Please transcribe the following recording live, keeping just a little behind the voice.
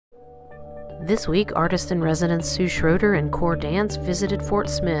This week, artist-in-residence Sue Schroeder and Core Dance visited Fort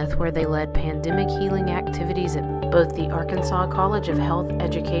Smith, where they led pandemic healing activities at both the Arkansas College of Health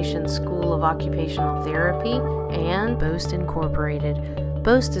Education School of Occupational Therapy and Bost Incorporated.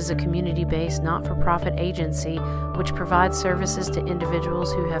 Bost is a community-based, not-for-profit agency which provides services to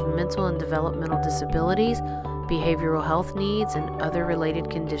individuals who have mental and developmental disabilities, behavioral health needs, and other related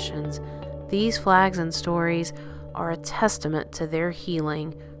conditions. These flags and stories are a testament to their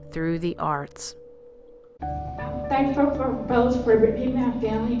healing through the arts. I'm thankful for both for being my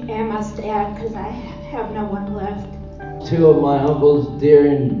family and my dad, because I have no one left. Two of my uncles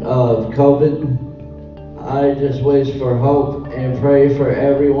during COVID. I just wish for hope and pray for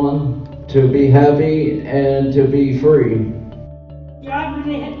everyone to be happy and to be free. God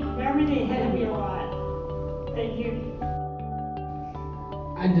really helped me a lot. Thank you.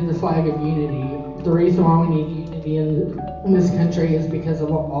 I did the flag of unity. The reason why we need unity in this country is because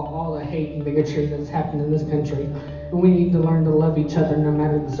of all the hate and bigotry that's happened in this country. And we need to learn to love each other no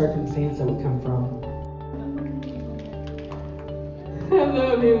matter the circumstance that we come from. I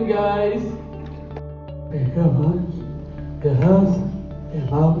love you guys. The house, the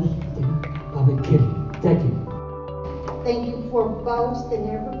house, I've been kidding. Thank you. Thank you for Bost and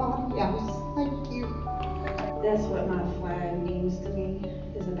everybody else. Thank you. That's what my flag means to me,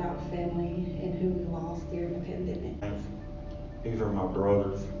 is about family and who we lost during the pandemic. These are my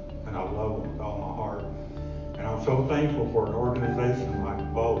brothers, and I love them with all my heart. And I'm so thankful for an organization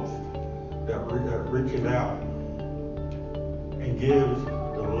like Bost that reaches out and gives the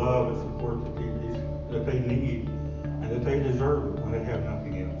love and support that they need and that they deserve when they have